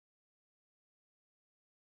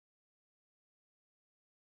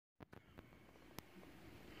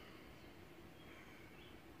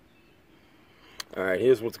Alright,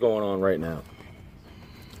 here's what's going on right now.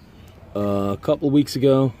 A couple of weeks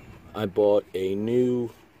ago, I bought a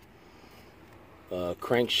new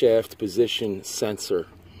crankshaft position sensor,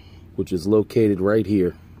 which is located right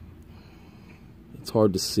here. It's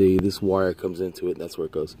hard to see. This wire comes into it, and that's where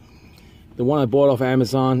it goes. The one I bought off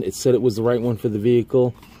Amazon, it said it was the right one for the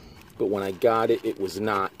vehicle, but when I got it, it was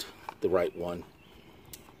not the right one.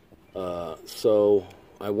 So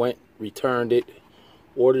I went, returned it,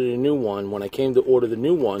 ordered a new one. When I came to order the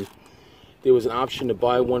new one, there was an option to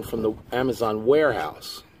buy one from the Amazon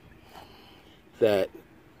warehouse. That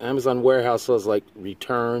Amazon warehouse does like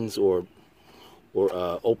returns or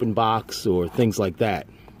open box or things like that.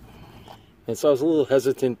 And so I was a little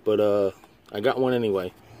hesitant, but I got one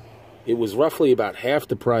anyway. It was roughly about half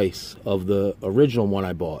the price of the original one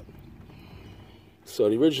I bought. So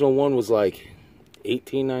the original one was like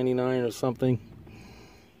 $18.99 or something,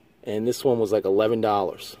 and this one was like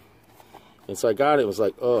 $11. And so I got it. It was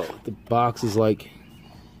like, oh, the box is like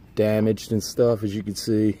damaged and stuff, as you can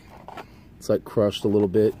see. It's like crushed a little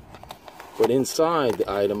bit, but inside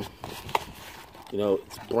the item, you know,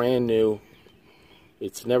 it's brand new.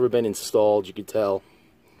 It's never been installed, you could tell,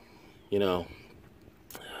 you know.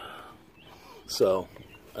 So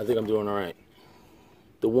I think I'm doing all right.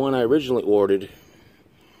 The one I originally ordered,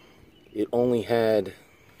 it only had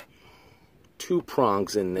 2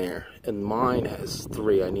 prongs in there, and mine has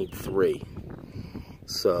 3. I need 3.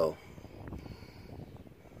 So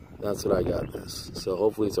that's what I got this. So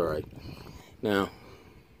hopefully it's all right. Now,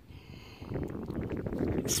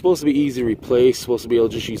 it's supposed to be easy to replace. Supposed to be able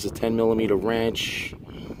to just use a 10mm wrench,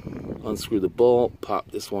 unscrew the bolt, pop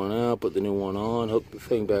this one out, put the new one on, hook the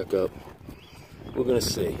thing back up. We're gonna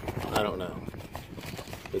see. I don't know.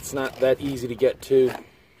 It's not that easy to get to.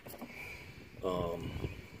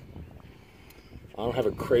 I don't have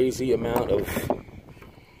a crazy amount of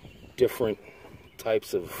different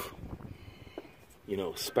types of, you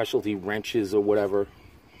know, specialty wrenches or whatever.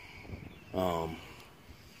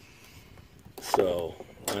 So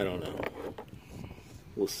I don't know.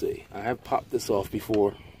 We'll see. I have popped this off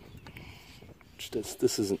before.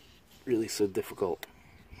 This isn't really so difficult.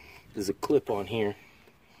 There's a clip on here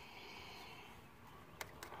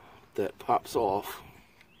that pops off.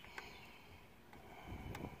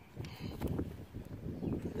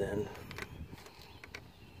 Then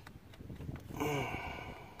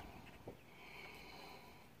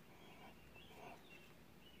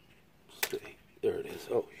see, there it is.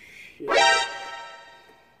 Oh shit. Did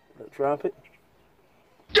I drop it?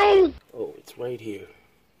 Oh, it's right here.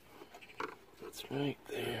 It's right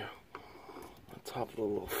there. On top of the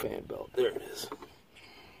little fan belt. There it is.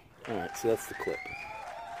 Alright, so that's the clip.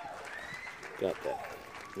 Got that.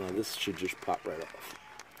 Now this should just pop right off.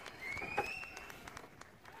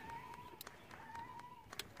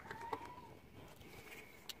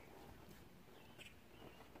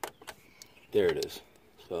 There it is.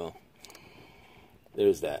 So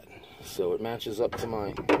there's that. So it matches up to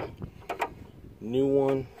my new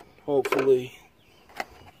one, hopefully.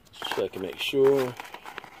 Just check and make sure.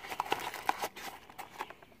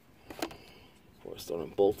 Before I start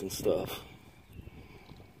unbolting stuff.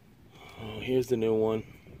 Oh, here's the new one.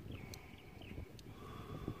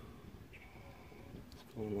 It's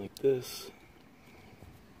going like this.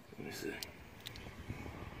 Let me see.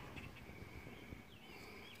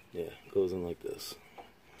 Yeah, it goes in like this.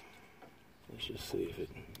 Let's just see if it...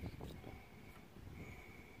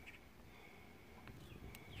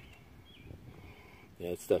 Yeah,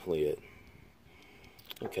 it's definitely it.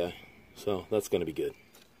 Okay, so that's going to be good.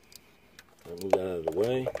 I'll move that out of the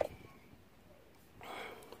way.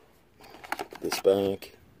 Put this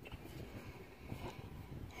back.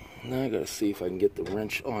 Now I got to see if I can get the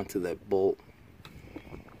wrench onto that bolt.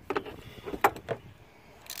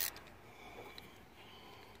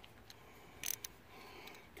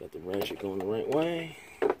 Got the wrench going the right way.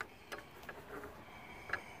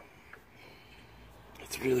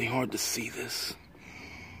 It's really hard to see this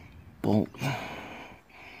bolt.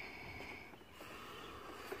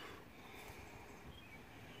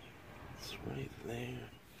 It's right there.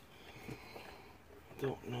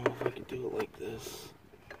 Don't know if I can do it like this.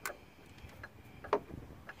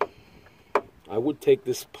 I would take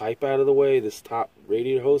this pipe out of the way, this top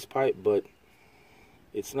radiator hose pipe, but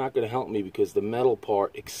it's not going to help me because the metal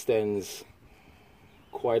part extends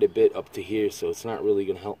quite a bit up to here, so it's not really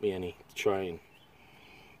going to help me any to try and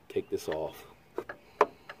take this off,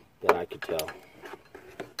 that I could tell.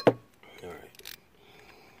 Alright,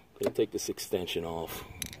 I'm going to take this extension off.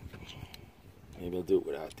 Maybe I'll do it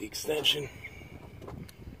without the extension.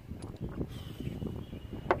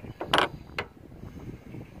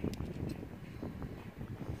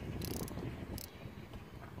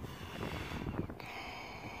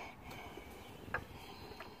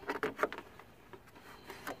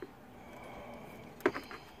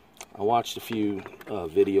 I watched a few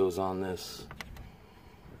videos on this,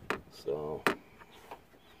 so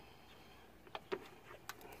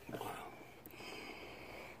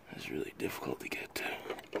it's really difficult to get to.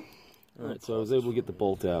 Alright, so I was able to get the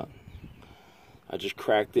bolt out. I just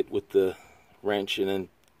cracked it with the wrench and then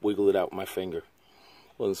wiggled it out with my finger.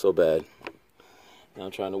 Wasn't so bad. Now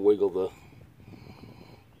I'm trying to wiggle the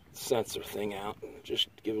sensor thing out. Just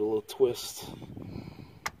give it a little twist.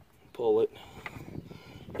 Pull it.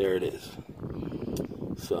 There it is.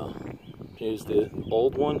 So, here's the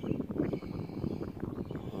old one.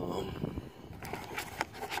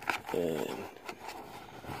 And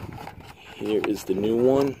here is the new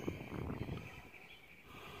one.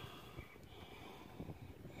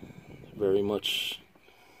 Very much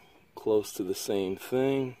close to the same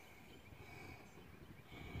thing.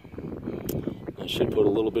 I should put a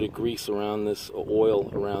little bit of grease around this, oil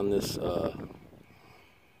around this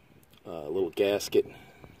little gasket.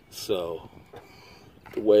 So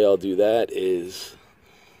the way I'll do that is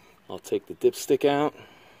I'll take the dipstick out.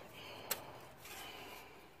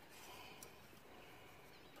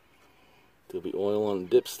 There'll be oil on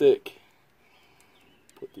the dipstick.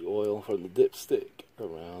 Put the oil from the dipstick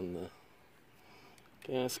around the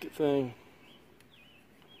gasket thing.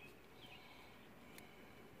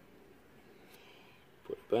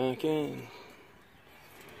 Put it back in.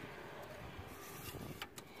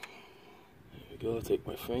 There we go. Take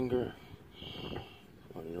my finger,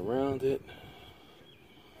 run it around it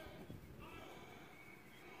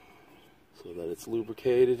so that it's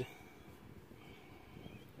lubricated.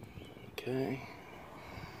 Okay.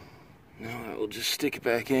 Now I will just stick it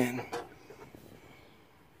back in.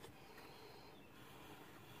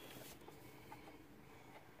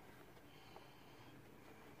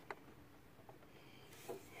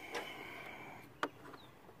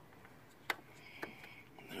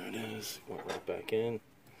 Went right back in.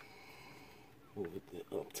 Move it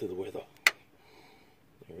up to the where the.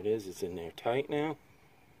 There it is. It's in there tight now.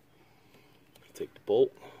 Take the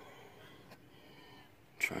bolt.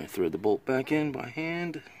 Try and thread the bolt back in by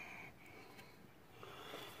hand.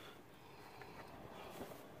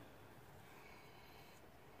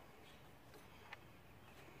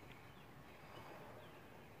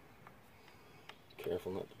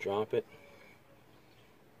 Careful not to drop it.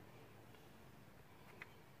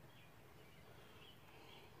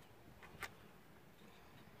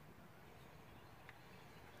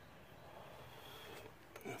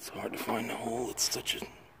 It's hard to find the hole. It's such a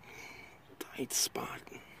tight spot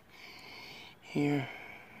here.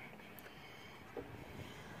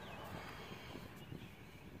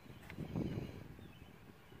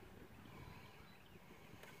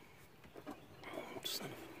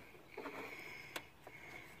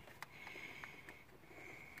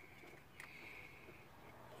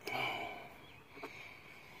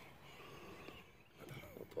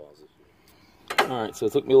 Alright, so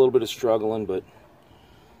it took me a little bit of struggling, but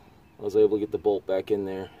I was able to get the bolt back in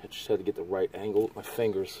there. I just had to get the right angle with my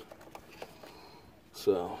fingers.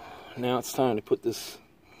 So now it's time to put this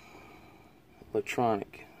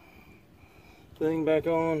electronic thing back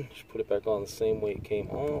on. Just put it back on the same way it came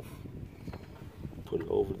off. Put it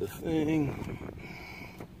over the thing.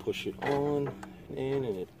 Push it on and in,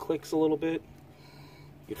 and it clicks a little bit.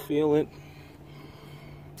 You can feel it.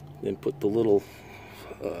 Then put the little,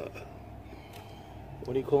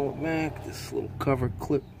 what do you call it, Mac? This little cover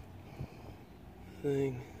clip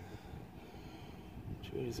thing.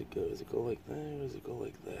 Where does it go? Does it go like that, or does it go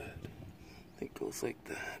like that? I think it goes like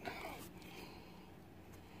that.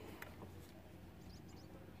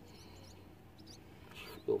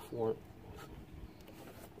 Feel for it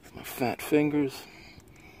with my fat fingers.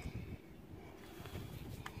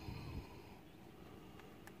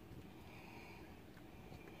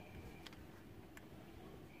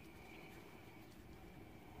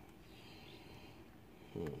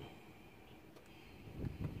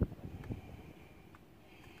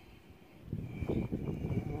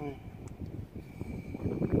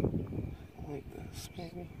 Like this,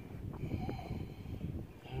 maybe.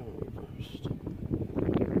 Now reversed.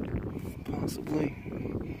 Possibly.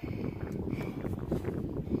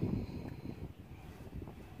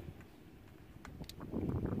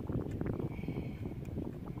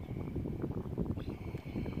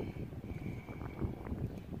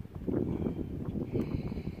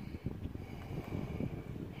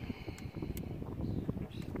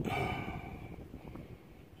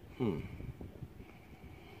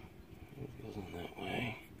 It goes in that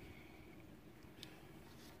way.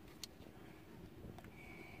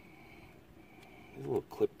 These little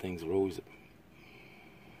clip things are always a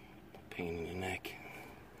pain in the neck.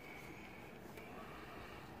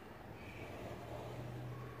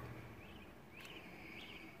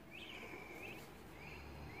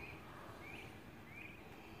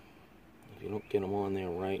 get them on there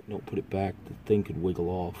right. Don't put it back. The thing could wiggle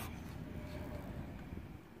off.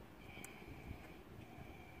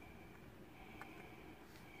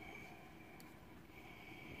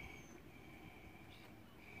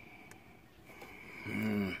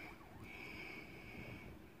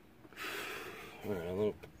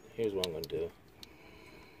 Alright, here's what I'm going to do.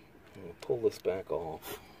 I'm going to pull this back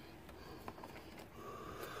off.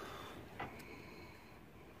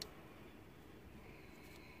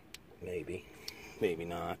 Maybe. Maybe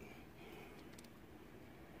not.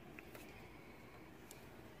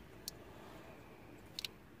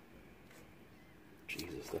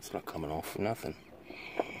 Jesus, that's not coming off for nothing.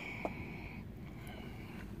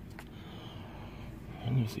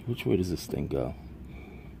 Let me see, which way does this thing go?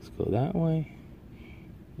 Does it go that way?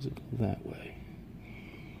 Does it go that way?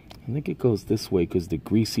 I think it goes this way because the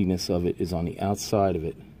greasiness of it is on the outside of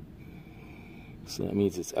it. So that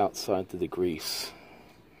means it's outside to the grease.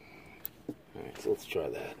 Alright, so let's try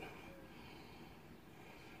that.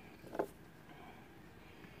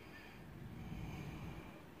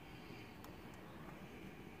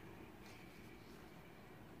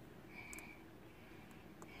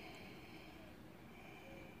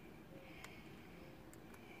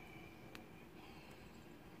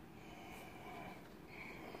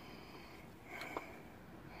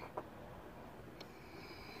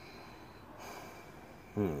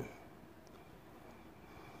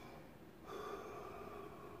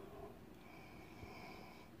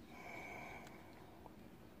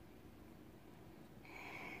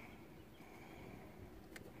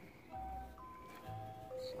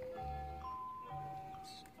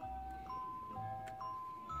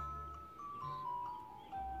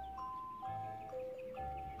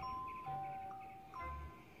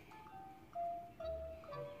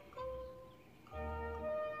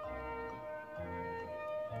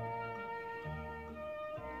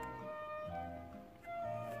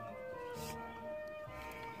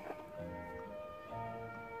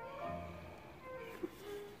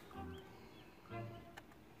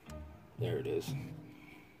 There it is.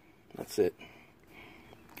 That's it.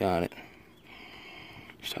 Got it.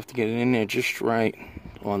 Just have to get it in there just right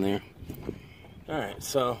on there. Alright,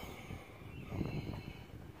 so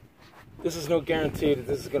this is no guarantee that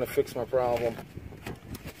this is going to fix my problem.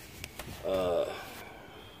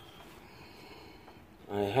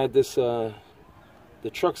 I had this, the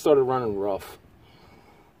truck started running rough.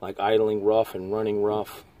 Like idling rough and running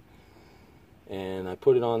rough. And I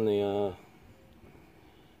put it on the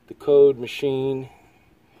code machine,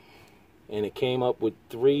 and it came up with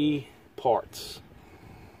 3 parts,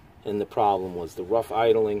 and the problem was the rough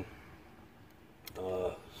idling.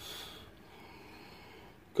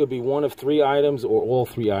 Could be one of 3 items or all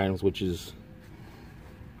 3 items, which is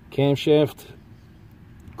camshaft,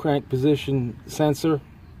 crank position sensor,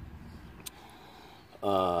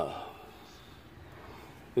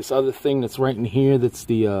 this other thing that's right in here, that's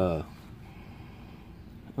the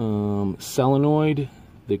solenoid,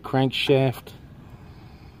 the crankshaft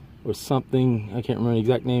or something, I can't remember the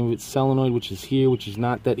exact name of it, solenoid, which is here, which is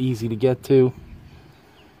not that easy to get to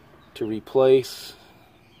replace,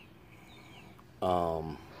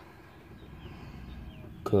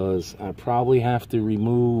 because I probably have to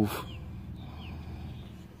remove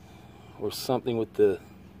or something with the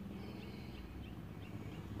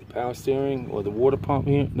power steering or the water pump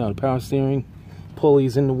here. No, the power steering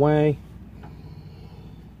pulley's in the way.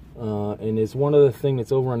 And there's one other thing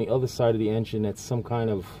that's over on the other side of the engine that's some kind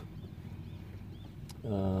of,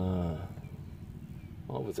 oh,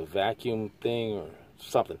 it was a vacuum thing or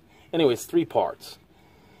something. Anyway, it's 3 parts.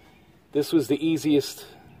 This was the easiest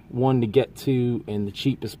one to get to, and the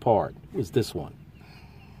cheapest part was this one.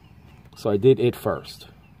 So I did it first.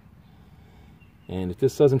 And if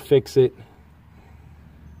this doesn't fix it,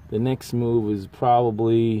 the next move is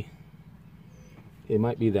probably, it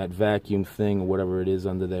might be that vacuum thing or whatever it is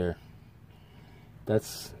under there.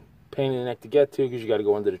 That's a pain in the neck to get to because you got to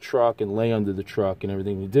go under the truck and lay under the truck and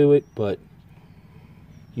everything to do it, but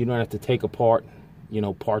you don't have to take apart, you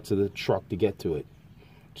know, parts of the truck to get to it.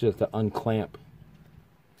 Just have to unclamp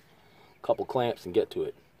a couple clamps and get to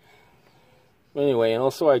it. But anyway, and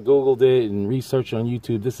also I googled it and researched on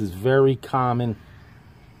YouTube. This is very common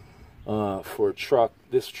for a truck,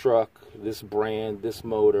 this brand, this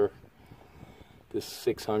motor, this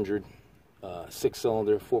 600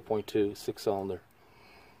 6-cylinder, 4.2 6-cylinder.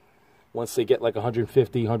 Once they get like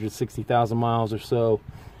 150, 160,000 miles or so,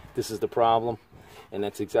 this is the problem. And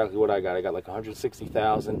that's exactly what I got. I got like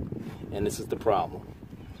 160,000, and this is the problem.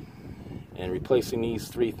 And replacing these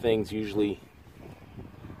 3 things usually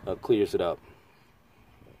clears it up.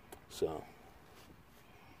 So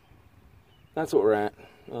that's what we're at.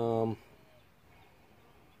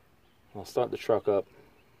 I'll start the truck up,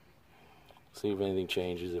 see if anything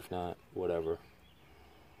changes. If not, whatever.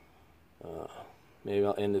 Maybe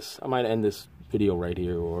I'll end this. I might end this video right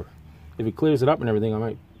here, or if it clears it up and everything, I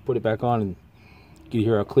might put it back on and you can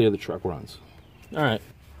hear how clear the truck runs. All right.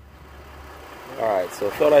 So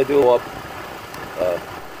I thought I'd do up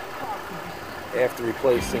after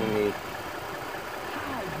replacing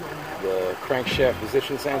the crankshaft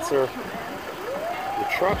position sensor. The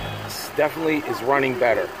truck definitely is running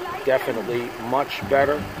better. Definitely much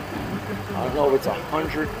better. I don't know if it's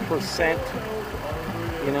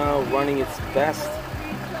 100%, you know, running its best.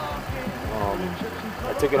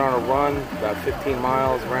 I took it on a run, about 15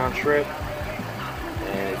 miles round trip,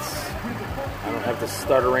 and I don't have the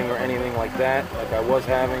stuttering or anything like that, like I was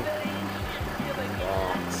having.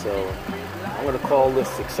 So I'm going to call this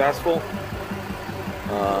successful.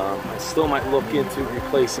 I still might look into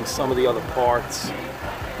replacing some of the other parts.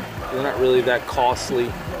 They're not really that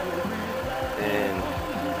costly, and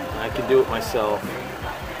I can do it myself.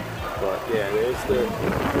 But yeah, there's the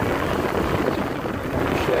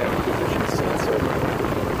shaft position sensor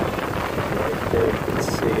right there. You can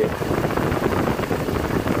see it.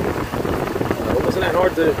 It wasn't that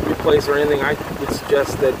hard to replace or anything. I would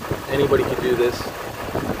suggest that anybody could do this.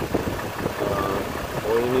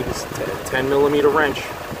 All you need is a 10mm wrench,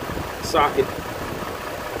 socket,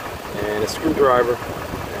 and a screwdriver,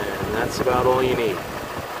 and that's about all you need.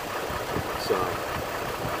 So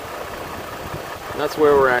that's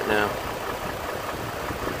where we're at now.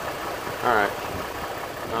 Alright,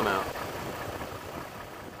 I'm out.